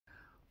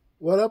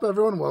What up,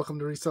 everyone? Welcome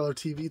to Reseller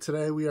TV.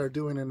 Today we are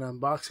doing an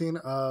unboxing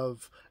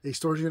of a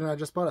storage unit I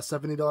just bought, a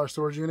 $70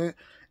 storage unit.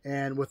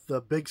 And with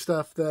the big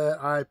stuff that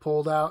I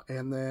pulled out,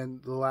 and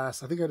then the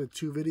last, I think I did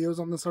 2 videos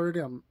on this already.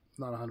 I'm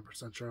not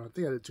 100% sure. I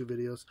think I did 2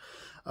 videos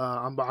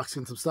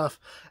unboxing some stuff.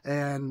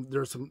 And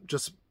there's some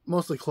just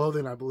mostly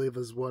clothing, I believe,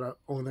 is what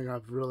only thing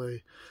I've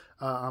really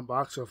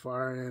unboxed so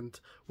far. And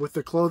with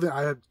the clothing,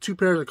 I had 2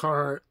 pairs of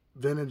Carhartt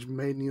vintage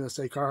made in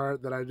USA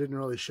Carhartt that I didn't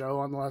really show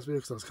on the last video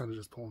because I was kind of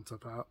just pulling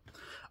stuff out.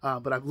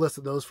 But I've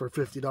listed those for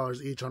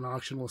 $50 each on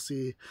auction. We'll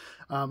see.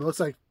 It looks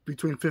like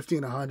between $50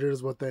 and $100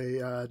 is what they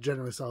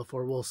generally sell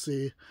for. We'll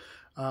see.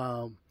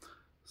 Sorry,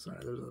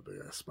 there's a big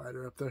ass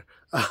spider up there.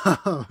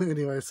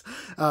 Anyways,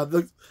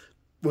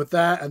 with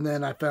that, and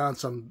then I found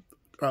some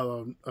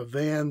a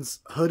Vans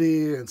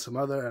hoodie and some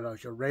other,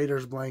 like a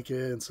Raiders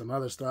blanket and some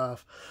other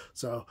stuff.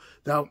 So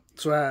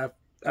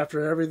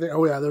after everything,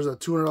 oh yeah, there's a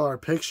 $200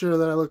 picture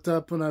that I looked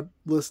up when I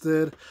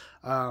listed.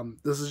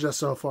 This is just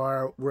so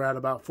far, we're at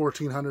about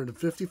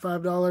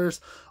 $1,455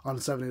 on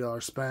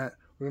 $70 spent.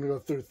 We're gonna go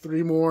through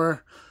 3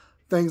 more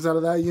things out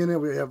of that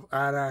unit.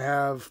 I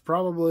have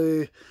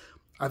probably,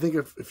 I think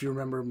if you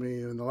remember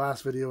me in the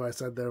last video, I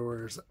said there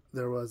was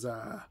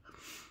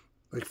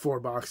like 4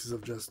 boxes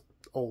of just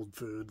old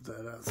food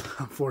that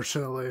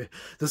unfortunately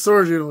the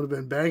storage unit would have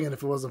been banging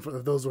if it wasn't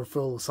if those were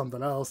filled with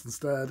something else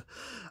instead.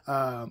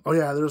 Oh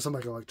yeah, there was some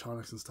like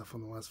electronics and stuff on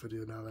the last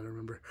video now that I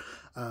remember.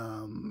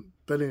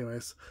 But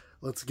anyways,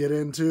 let's get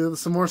into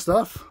some more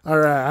stuff. All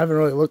right, I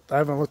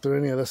haven't looked through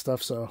any of this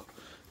stuff, so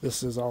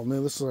this is all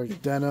new. This is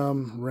like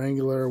denim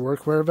Wrangler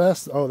workwear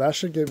vest. Oh, that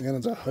should give me, and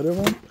it's a hooded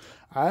one.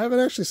 I haven't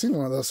actually seen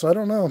one of those, so I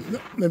don't know.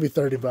 Maybe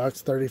 $30,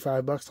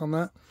 $35 on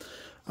that.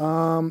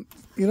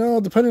 You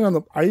know, depending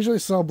on I usually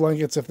sell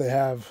blankets if they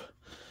have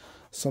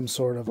some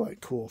sort of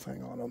like cool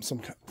thing on them,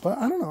 but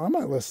I don't know, I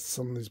might list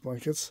some of these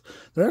blankets.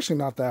 They're actually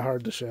not that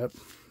hard to ship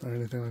or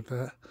anything like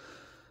that.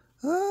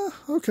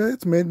 Okay,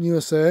 it's made in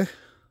USA.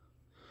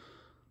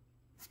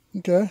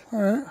 Okay,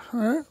 all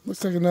right.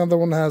 Looks like another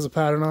one that has a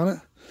pattern on it.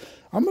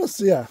 I'm gonna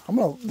see, yeah,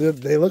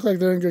 they look like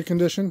they're in good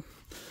condition.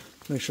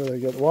 Make sure they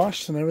get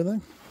washed and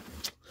everything.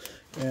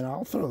 And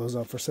I'll throw those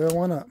up for sale,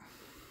 why not?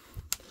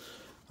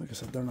 Like I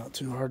said, they're not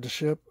too hard to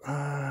ship.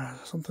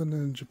 Something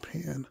in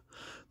Japan.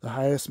 The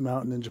highest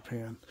mountain in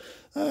Japan.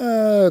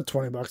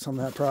 $20 on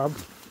that prob.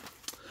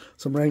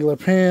 Some Wrangler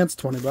pants,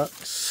 $20.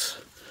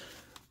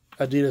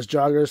 Adidas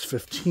joggers,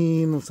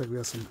 $15. Looks like we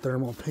have some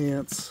thermal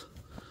pants.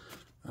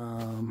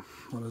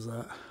 What is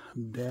that?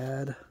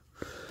 Dad.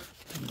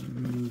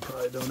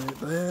 Probably donate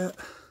that.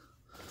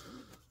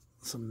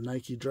 Some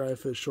Nike dry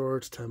fit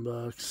shorts,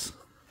 $10.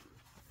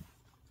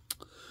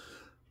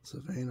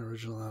 Savane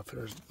Original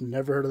Outfitters.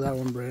 Never heard of that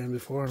one brand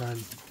before, and I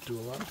do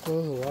a lot of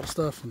clothes, a lot of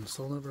stuff, and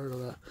still never heard of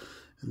that.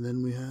 And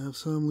then we have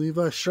some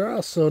Levi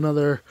Strauss, so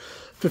another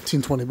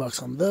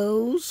 $15-20 on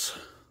those.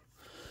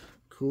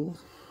 Cool.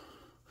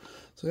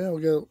 So yeah,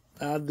 we'll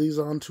add these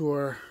onto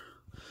our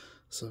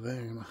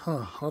Savane.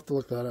 I'll have to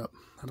look that up.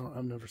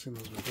 I've never seen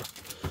those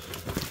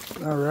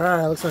before. All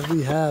right, looks like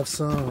we have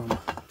some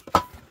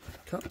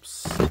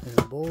cups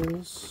and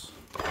bowls.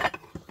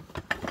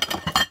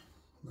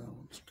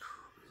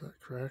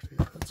 Cracked.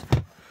 Yeah, that's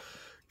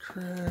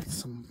cracked.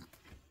 Some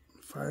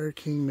Fire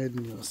King made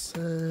in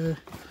USA.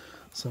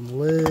 Some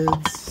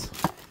lids.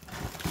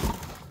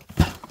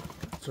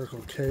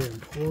 Circle K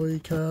employee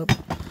cup.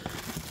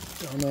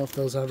 Don't know if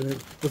those have any.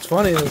 What's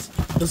funny is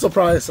this will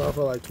probably sell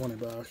for like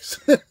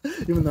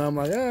 $20. Even though I'm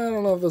like, I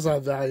don't know if this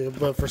has value,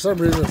 but for some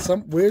reason,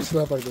 some weird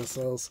stuff like this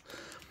sells.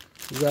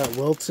 We got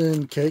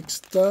Wilton cake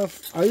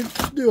stuff. I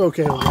do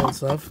okay with that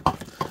stuff.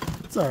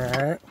 It's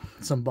alright.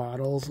 Some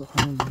bottles.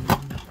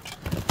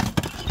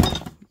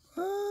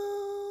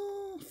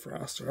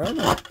 Froster. I don't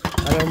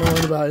know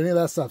anything about any of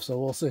that stuff, so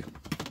we'll see.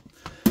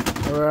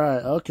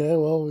 Alright, okay,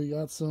 well, we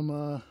got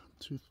some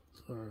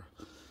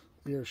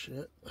ear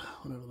shit,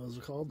 whatever those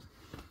are called.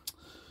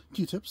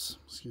 Q-tips,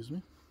 excuse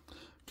me.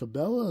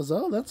 Cabela's,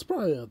 oh, that's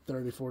probably a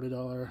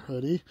 $30-40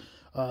 hoodie.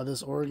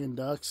 This Oregon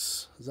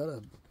Ducks, is that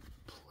a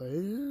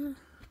player?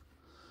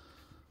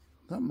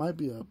 That might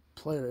be a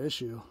player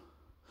issue.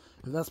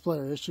 If that's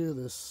player issue,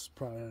 this is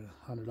probably a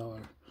 $100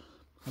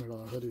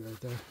 hoodie right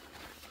there.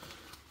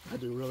 I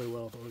do really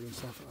well with Oregon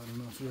stuff. I don't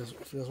know if you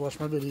guys watch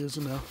my videos,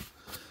 you know.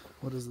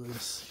 What is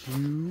this?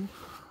 Hue?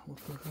 What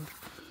the heck?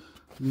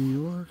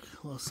 New York,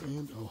 Los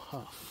Angeles. Oh,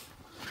 Huff.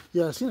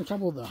 Yeah, I've seen a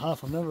couple of the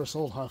Huff. I've never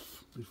sold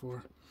Huff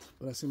before,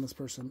 but I've seen this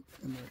person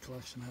in their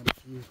collection had a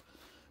few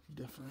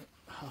different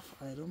Huff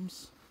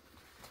items.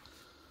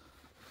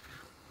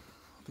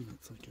 I think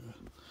it's like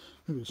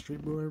maybe a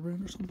streetwear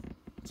brand or something.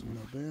 Some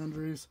No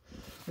Boundaries.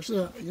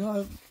 Actually, you know,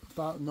 I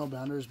thought No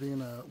Boundaries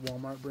being a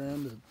Walmart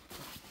brand would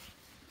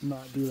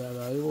not be that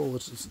valuable,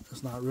 which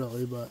it's not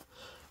really, but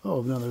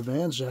oh, another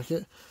Vans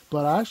jacket.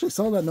 But I actually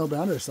sell that No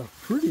Boundaries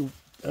stuff.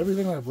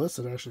 Everything I've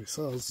listed actually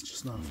sells,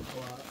 just not for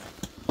a lot.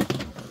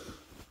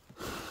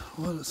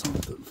 What is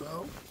something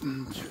felt?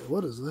 Okay,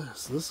 what is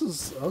this? This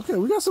is okay.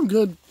 We got some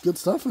good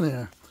stuff in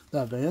here.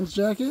 That Vans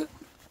jacket,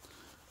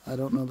 I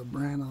don't know the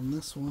brand on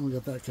this one. We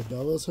got that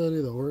Cabela's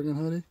hoodie, the Oregon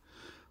hoodie.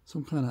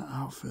 Some kind of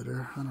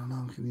outfitter. I don't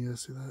know. Can you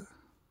guys see that?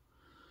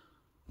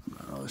 I'm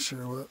not really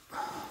sure what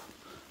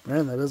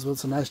brand that is, but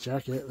it's a nice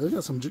jacket. They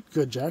got some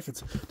good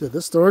jackets. Dude,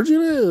 this storage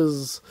unit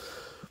is...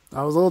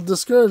 I was a little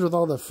discouraged with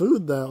all the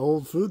food, that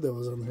old food that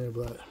was in here,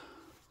 but...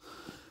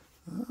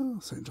 Oh,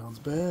 St. John's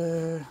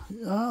Bay.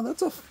 Oh,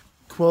 that's a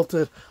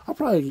quilted...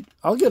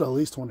 I'll get at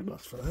least $20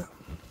 for that.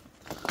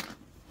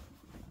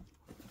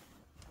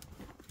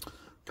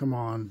 Come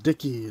on,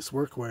 Dickies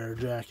workwear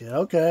jacket.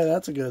 Okay,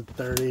 that's a good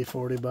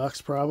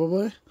 $30-40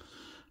 probably.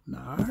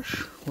 Nice.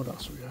 What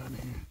else we got in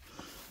here?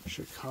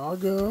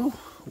 Chicago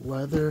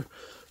leather,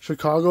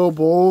 Chicago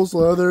Bulls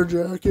leather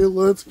jacket.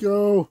 Let's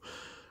go.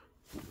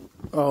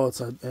 Oh, it's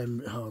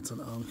an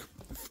Unk.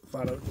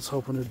 Thought I was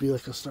hoping it'd be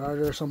like a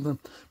starter or something,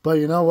 but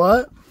you know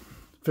what?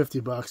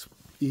 $50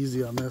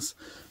 easy on this.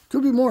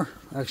 Could be more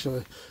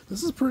actually.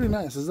 This is pretty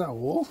nice. Is that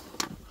wool?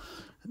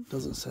 It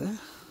doesn't say.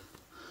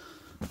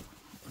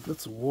 If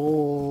it's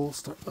wool,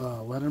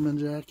 Letterman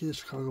jacket,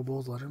 Chicago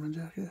Bulls Letterman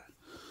jacket.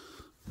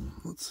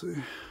 Let's see.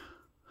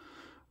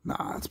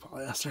 Nah, it's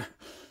polyester.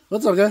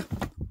 That's okay.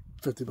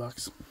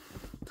 $50.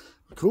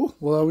 Cool.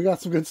 Well, we got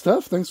some good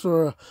stuff. Thanks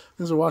for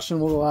watching.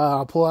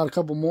 I'll pull out a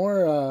couple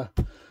more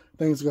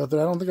things to go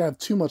through. I don't think I have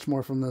too much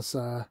more from this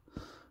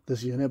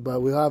this unit,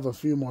 but we'll have a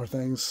few more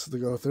things to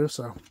go through.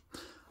 So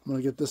I'm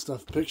gonna get this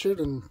stuff pictured,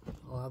 and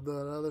I'll have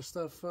that other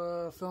stuff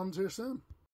filmed here soon.